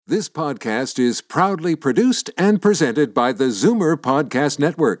This podcast is proudly produced and presented by the Zoomer Podcast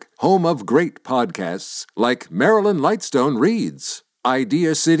Network, home of great podcasts like Marilyn Lightstone Reads,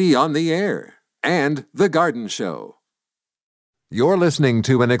 Idea City on the Air, and The Garden Show. You're listening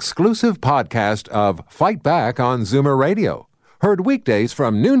to an exclusive podcast of Fight Back on Zoomer Radio, heard weekdays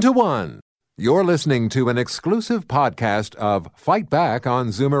from noon to 1. You're listening to an exclusive podcast of Fight Back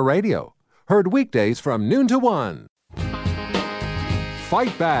on Zoomer Radio, heard weekdays from noon to 1.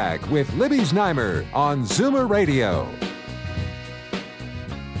 Fight Back with Libby Znaimer on Zoomer Radio.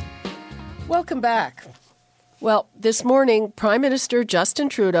 Welcome back. Well, this morning, Prime Minister Justin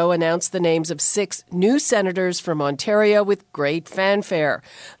Trudeau announced the names of 6 new senators from Ontario with great fanfare.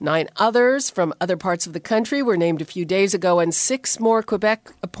 9 others from other parts of the country were named a few days ago, and 6 more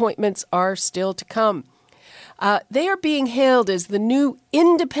Quebec appointments are still to come. They are being hailed as the new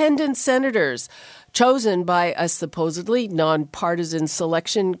independent senators, chosen by a supposedly nonpartisan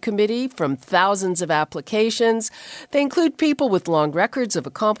selection committee from thousands of applications. They include people with long records of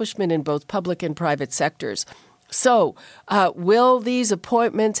accomplishment in both public and private sectors. So, will these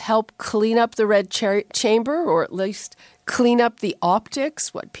appointments help clean up the red chamber, or at least clean up the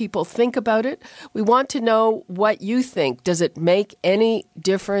optics, what people think about it? We want to know what you think. Does it make any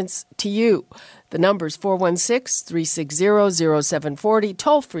difference to you? The number's 416-360-0740,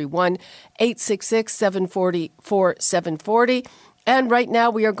 toll-free 1-866-740-4740. And right now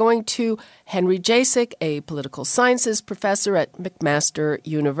we are going to Henry Jasek, a political sciences professor at McMaster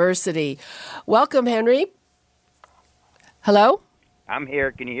University. Welcome, Henry. Hello? I'm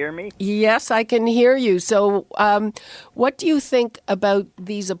here. Can you hear me? Yes, I can hear you. So what do you think about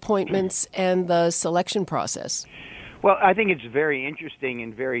these appointments and the selection process? Well, I think it's very interesting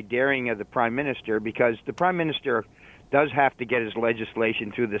and very daring of the Prime Minister, because the Prime Minister does have to get his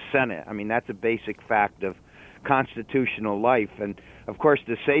legislation through the Senate. I mean, that's a basic fact of constitutional life. And, of course,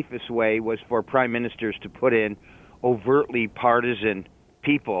 the safest way was for Prime Ministers to put in overtly partisan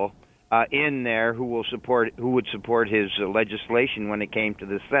people in there who would support his legislation when it came to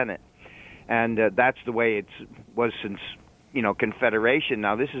the Senate. And that's the way it was since, Confederation.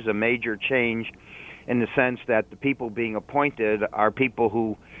 Now, this is a major change in the sense that the people being appointed are people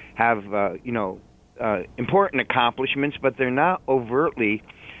who have, important accomplishments, but they're not overtly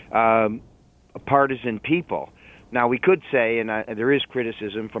partisan people. Now, we could say, and there is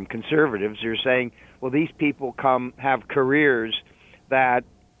criticism from conservatives, they're saying, well, these people have careers that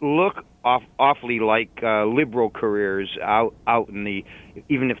look awfully like liberal careers out in the,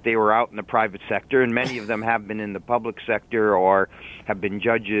 even if they were out in the private sector, and many of them have been in the public sector or have been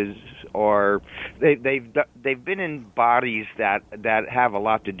judges, or they've been in bodies that have a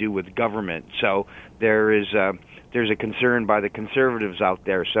lot to do with government. So there's a concern by the conservatives out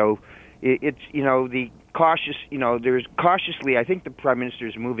there. So it's the cautious, there's cautiously, I think the Prime Minister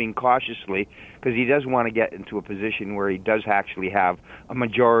is moving cautiously because he does want to get into a position where he does actually have a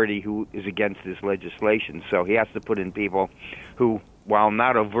majority who is against this legislation. So he has to put in people who, while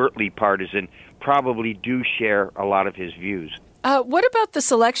not overtly partisan, probably do share a lot of his views. What about the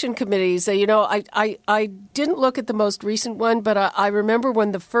selection committees? I didn't look at the most recent one, but I remember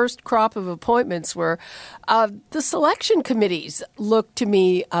when the first crop of appointments were, the selection committees looked to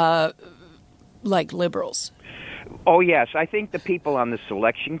me like liberals. Oh, yes. I think the people on the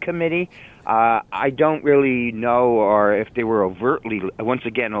selection committee, I don't really know or if they were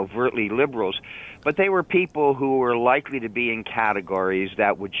overtly liberals, but they were people who were likely to be in categories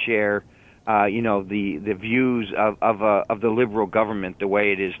that would share the views of the liberal government the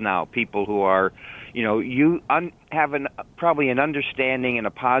way it is now. People who are, have probably an understanding and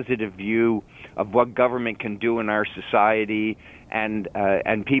a positive view of what government can do in our society, and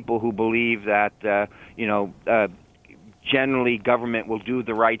people who believe that generally government will do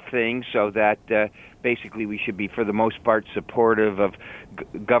the right thing, so that basically we should be, for the most part, supportive of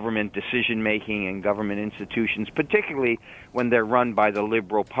government decision-making and government institutions, particularly when they're run by the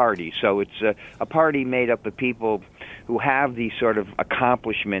Liberal Party. So it's a party made up of people who have these sort of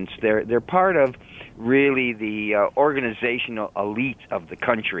accomplishments. They're part of really the organizational elite of the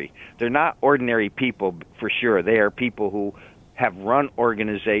country. They're not ordinary people, for sure. They are people who have run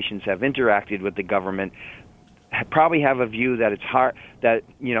organizations, have interacted with the government, probably have a view that it's hard, that,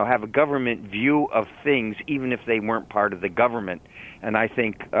 have a government view of things, even if they weren't part of the government. And I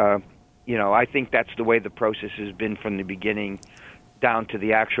think, I think that's the way the process has been from the beginning down to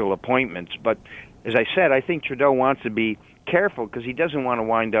the actual appointments. But as I said, I think Trudeau wants to be careful because he doesn't want to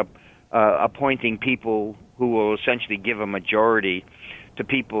wind up appointing people who will essentially give a majority to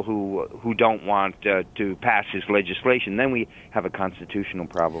people who don't want to pass his legislation. Then we have a constitutional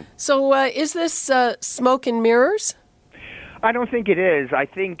problem. So is this smoke and mirrors? I don't think it is. I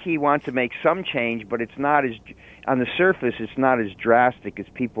think he wants to make some change, but it's not as, on the surface, it's not as drastic as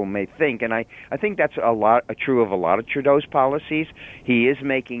people may think. And I think that's true of a lot of Trudeau's policies. He is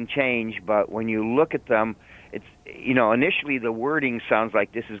making change, but when you look at them, it's, initially the wording sounds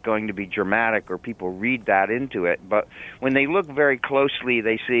like this is going to be dramatic, or people read that into it. But when they look very closely,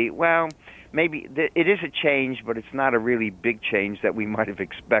 they see, well, maybe it is a change, but it's not a really big change that we might have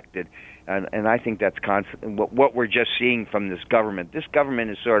expected. And I think that's what we're just seeing from this government. This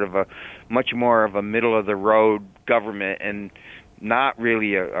government is sort of a much more of a middle-of-the-road government, and not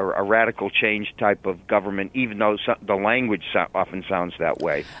really a radical change type of government, even though the language often sounds that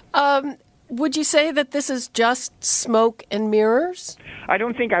way. Would you say that this is just smoke and mirrors? I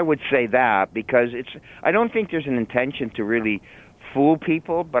don't think I would say that, because I don't think there's an intention to really fool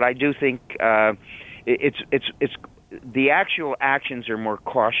people, but I do think it's the actual actions are more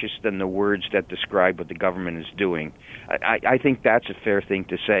cautious than the words that describe what the government is doing. I think that's a fair thing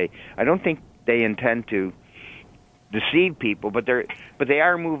to say. I don't think they intend to deceive people, but they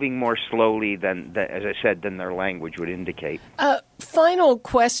are moving more slowly than, as I said, than their language would indicate. Final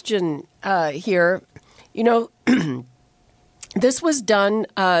question here. This was done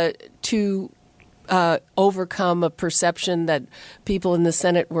to overcome a perception that people in the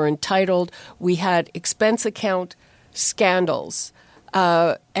Senate were entitled. We had expense account scandals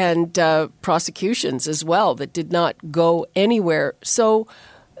and prosecutions as well that did not go anywhere. So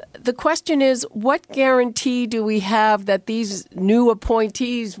the question is, what guarantee do we have that these new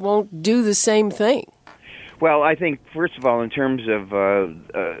appointees won't do the same thing? Well, I think, first of all, in terms of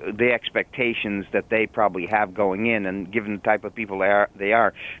the expectations that they probably have going in, and given the type of people they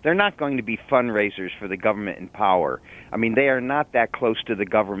are, they're not going to be fundraisers for the government in power. I mean, they are not that close to the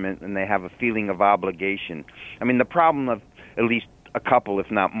government, and they have a feeling of obligation. I mean, the problem of at least a couple,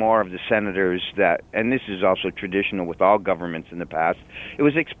 if not more, of the senators that, and this is also traditional with all governments in the past, it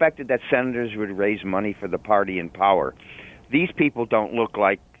was expected that senators would raise money for the party in power. These people don't look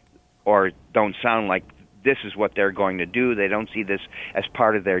like, or don't sound like, this is what they're going to do. They don't see this as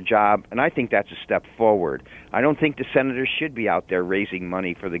part of their job, and I think that's a step forward. I don't think the senators should be out there raising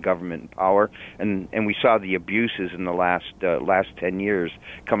money for the government in power, and we saw the abuses in the last 10 years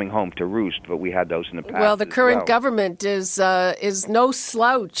coming home to roost, but we had those in the past. Well, the current government is no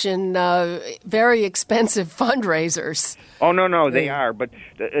slouch in very expensive fundraisers. Oh, no, they are, but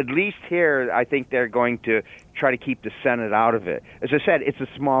at least here I think they're going to try to keep the Senate out of it. As I said, it's a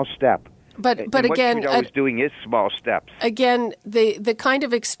small step. But again, what Trudeau is doing is small steps. Again, the kind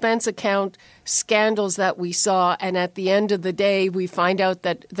of expense account scandals that we saw, and at the end of the day, we find out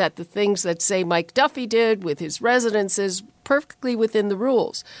that the things that, say, Mike Duffy did with his residences perfectly within the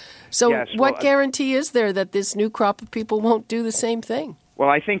rules. So yes, what guarantee is there that this new crop of people won't do the same thing? Well,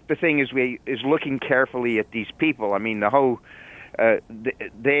 I think the thing is looking carefully at these people. I mean, the whole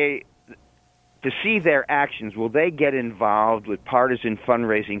to see their actions, will they get involved with partisan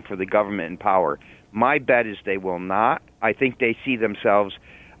fundraising for the government in power? My bet is they will not. I think they see themselves.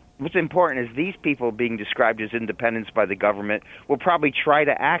 What's important is these people being described as independents by the government will probably try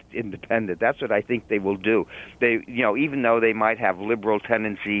to act independent. That's what I think they will do. They, even though they might have liberal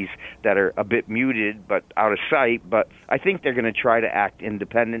tendencies that are a bit muted but out of sight, but I think they're going to try to act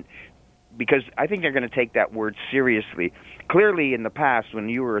independent, because I think they're going to take that word seriously. Clearly, in the past, when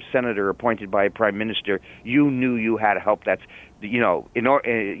you were a senator appointed by a prime minister, you knew you had to help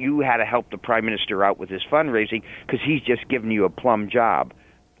you had to help the prime minister out with his fundraising, because he's just given you a plum job.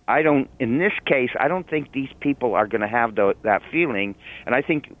 In this case, I don't think these people are going to have that feeling, and I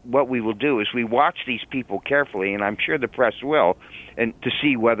think what we will do is we watch these people carefully, and I'm sure the press will, and to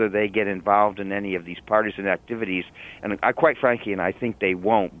see whether they get involved in any of these partisan activities. And quite frankly, and I think they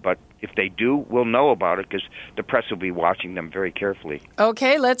won't, but if they do, we'll know about it, because the press will be watching them very carefully.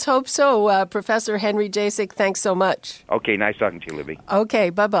 Okay, let's hope so. Professor Henry Jasek, thanks so much. Okay, nice talking to you, Libby.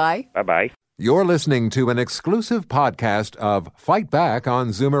 Okay, bye-bye. Bye-bye. You're listening to an exclusive podcast of Fight Back on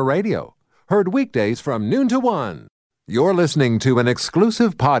Zoomer Radio, heard weekdays from noon to 1. You're listening to an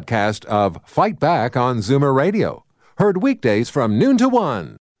exclusive podcast of Fight Back on Zoomer Radio, heard weekdays from noon to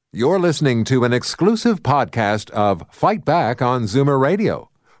 1. You're listening to an exclusive podcast of Fight Back on Zoomer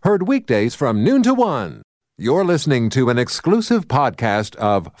Radio, heard weekdays from noon to 1. You're listening to an exclusive podcast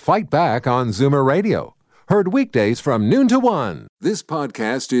of Fight Back on Zoomer Radio, heard weekdays from noon to 1. This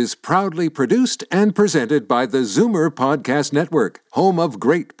podcast is proudly produced and presented by the Zoomer Podcast Network, home of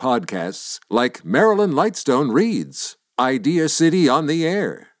great podcasts like Marilyn Lightstone Reads, Idea City on the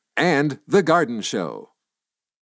Air, and The Garden Show.